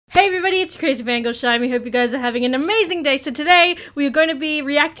Hey everybody, it's Crazy Fangirl Shime. Hope you guys are having an amazing day. So today we are going to be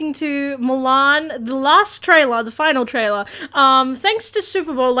reacting to Mulan, the last trailer, the final trailer. Thanks to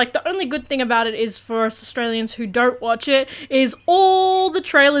Super Bowl, like the only good thing about it is for us Australians who don't watch it, is all the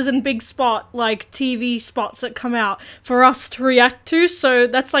trailers and big spot, like TV spots that come out for us to react to. So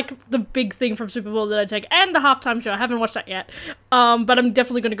that's like the big thing from Super Bowl that I take. And the halftime show, I haven't watched that yet. But I'm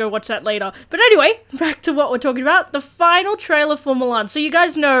definitely going to go watch that later. But anyway, back to what we're talking about. The final trailer for Mulan. So you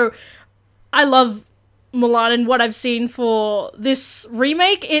guys know I love Mulan and what I've seen for this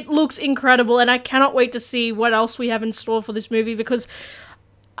remake. It looks incredible and I cannot wait to see what else we have in store for this movie because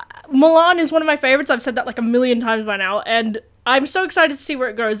Mulan is one of my favorites. I've said that like a million times by now and I'm so excited to see where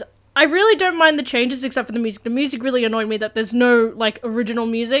it goes. I really don't mind the changes except for the music. The music really annoyed me that there's no, like, original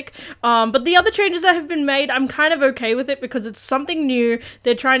music. But the other changes that have been made, I'm kind of okay with it because it's something new.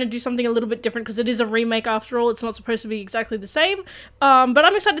 They're trying to do something a little bit different because it is a remake after all. It's not supposed to be exactly the same. But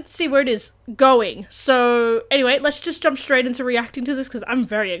I'm excited to see where it is going. So, anyway, let's just jump straight into reacting to this because I'm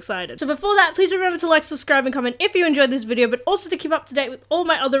very excited. So before that, please remember to like, subscribe, and comment if you enjoyed this video, but also to keep up to date with all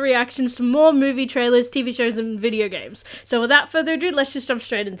my other reactions to more movie trailers, TV shows, and video games. So without further ado, let's just jump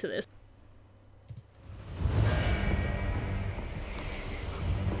straight into this.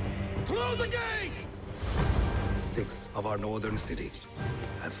 Close the gates! 6 of our northern cities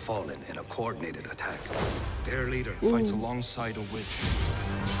have fallen in a coordinated attack. Their leader fights alongside a witch.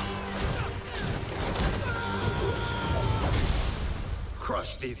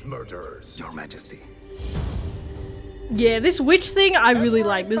 Crush these murderers, Your Majesty. Yeah, this witch thing I really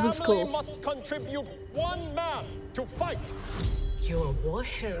like. This looks cool. Must contribute 1 man to fight. You're a war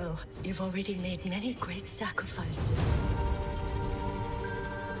hero. You've already made many great sacrifices.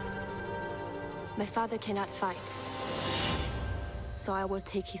 My father cannot fight, so I will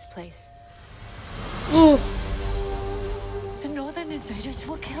take his place. Ooh. The northern invaders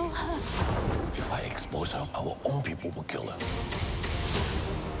will kill her. If I expose her, our own people will kill her.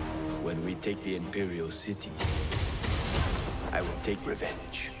 When we take the Imperial City, I will take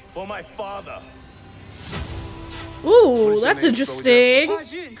revenge for my father. Ooh, that's interesting.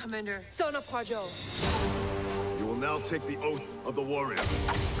 Hua-Jun, Commander, son of Hua-Zhou. You will now take the oath of the warrior.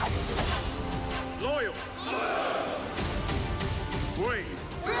 Loyal. Brave.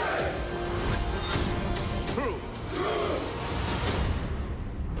 True.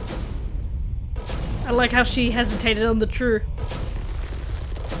 I like how she hesitated on the true.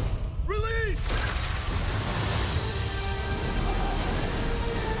 Release!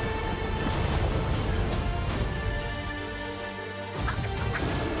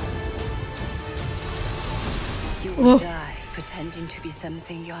 You will die pretending to be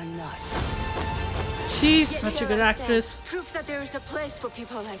something you're not. She's Yet such a here good I stand, actress. Proof that there is a place for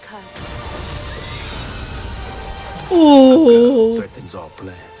people like us. Ooh. Threatens our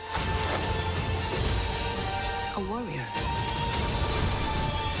plans. A warrior.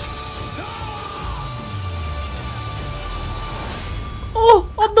 Oh,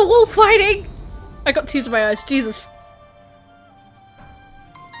 on the wall fighting! I got tears in my eyes, Jesus.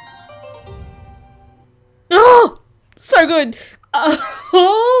 Oh! So good!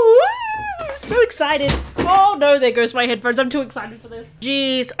 Oh! So excited! Oh no, there goes my headphones. I'm too excited for this.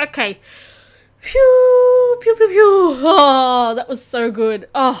 Jeez, okay. Phew! Pew pew pew! Oh, that was so good.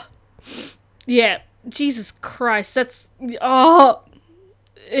 Oh. Yeah. Jesus Christ, that's... Oh!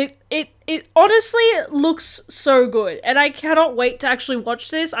 It honestly looks so good, and I cannot wait to actually watch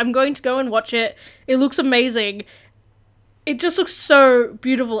this. I'm going to go and watch it. It looks amazing. It just looks so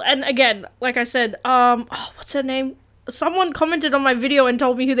beautiful. And again, like I said, oh, what's her name? Someone commented on my video and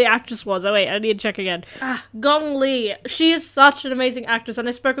told me who the actress was. Oh wait, I need to check again. Gong Li. She is such an amazing actress, and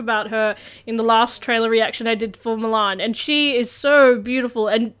I spoke about her in the last trailer reaction I did for Mulan, and she is so beautiful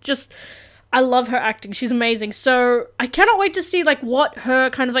and just... I love her acting. She's amazing. So I cannot wait to see like what her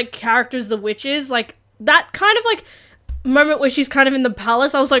kind of like character as the witch is. Like that kind of like moment where she's kind of in the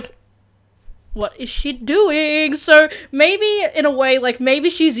palace. I was like, what is she doing? So maybe in a way, like maybe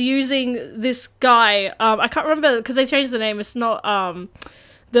she's using this guy. I can't remember because they changed the name. It's not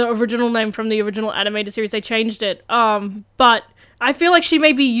the original name from the original animated series. They changed it. But I feel like she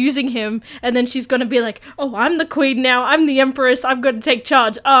may be using him, and then she's gonna be like, oh, I'm the queen now, I'm the empress, I'm gonna take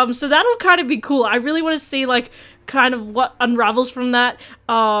charge. So that'll kind of be cool. I really want to see, like, kind of what unravels from that.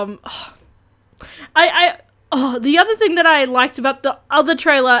 The other thing that I liked about the other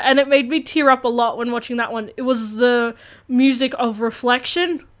trailer, and it made me tear up a lot when watching that one, it was the music of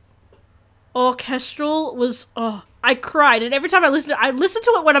Reflection. Orchestral was, oh, I cried, and every time I listen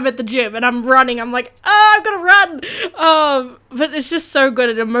to it when I'm at the gym and I'm running. I'm like, oh, I'm gonna run. But it's just so good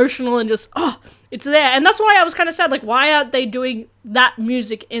and emotional and just, oh, it's there. And that's why I was kind of sad, like, why aren't they doing that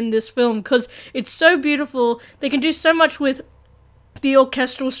music in this film? Because it's so beautiful. They can do so much with the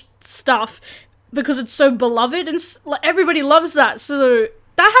orchestral stuff because it's so beloved, and like, everybody loves that. So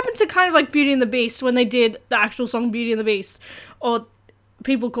that happened to kind of like Beauty and the Beast when they did the actual song Beauty and the Beast, or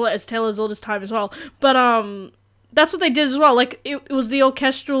people call it as Taylor's All This Time as well. But that's what they did as well. Like it was the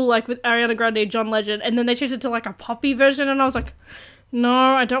orchestral, like with Ariana Grande, John Legend, and then they changed it to like a poppy version, and I was like,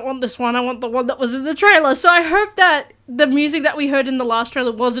 no, I don't want this one. I want the one that was in the trailer. So I hope that the music that we heard in the last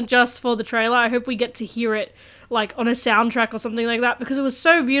trailer wasn't just for the trailer. I hope we get to hear it like on a soundtrack or something like that, because it was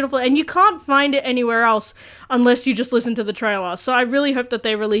so beautiful, and you can't find it anywhere else unless you just listen to the trailer. So I really hope that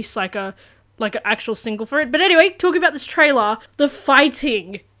they release like an actual single for it. But anyway, talking about this trailer, the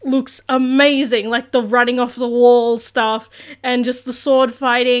fighting looks amazing, like the running off the wall stuff and just the sword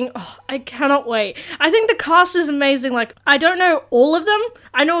fighting. Oh, I cannot wait. I think the cast is amazing. Like, I don't know all of them.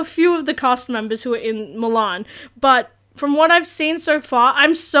 I know a few of the cast members who are in Mulan, but from what I've seen so far,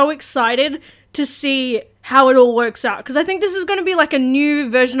 I'm so excited to see how it all works out, because I think this is going to be like a new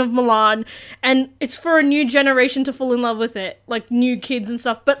version of Mulan, and it's for a new generation to fall in love with it, like new kids and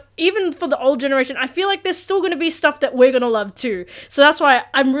stuff. But even for the old generation, I feel like there's still going to be stuff that we're going to love too. So that's why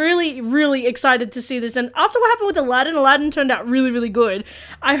I'm really, really excited to see this. And after what happened with Aladdin turned out really, really good.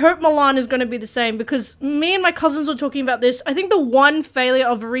 I hope Mulan is going to be the same, because me and my cousins were talking about this. I think the one failure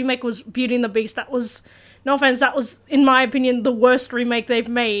of a remake was Beauty and the Beast. That was, no offense, that was, in my opinion, the worst remake they've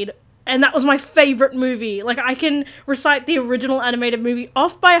made. And that was my favorite movie. Like, I can recite the original animated movie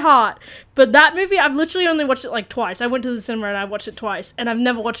off by heart. But that movie, I've literally only watched it like twice. I went to the cinema and I watched it twice. And I've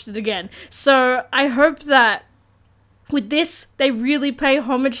never watched it again. So I hope that with this, they really pay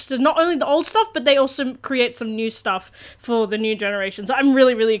homage to not only the old stuff, but they also create some new stuff for the new generation. So I'm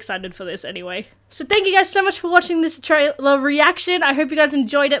really, really excited for this anyway. So thank you guys so much for watching this trailer reaction. I hope you guys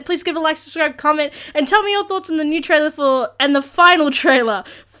enjoyed it. Please give a like, subscribe, comment, and tell me your thoughts on the new trailer and the final trailer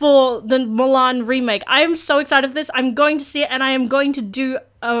for the Mulan remake. I am so excited for this. I'm going to see it, and I am going to do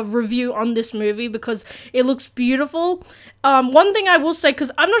a review on this movie because it looks beautiful. One thing I will say,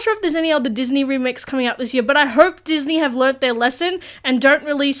 because I'm not sure if there's any other Disney remakes coming out this year, but I hope Disney have learnt their lesson and don't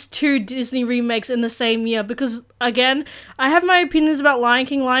release 2 Disney remakes in the same year, because again, I have my opinions about Lion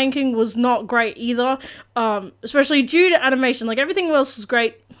King. Lion King was not great either, especially due to animation. Like, everything else was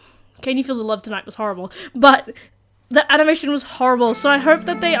great. Can You Feel the Love Tonight was horrible, but the animation was horrible. So I hope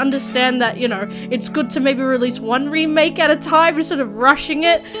that they understand that, you know, it's good to maybe release one remake at a time instead of rushing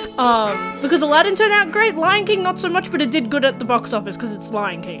it, because Aladdin turned out great, Lion King not so much, but it did good at the box office because it's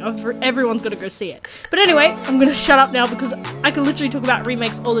Lion King. Everyone's gonna go see it. But anyway, I'm gonna shut up now because I can literally talk about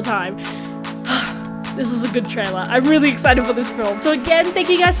remakes all the time. This is a good trailer. I'm really excited for this film. So again, thank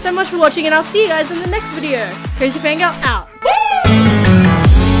you guys so much for watching, and I'll see you guys in the next video. Crazy Fangirl out.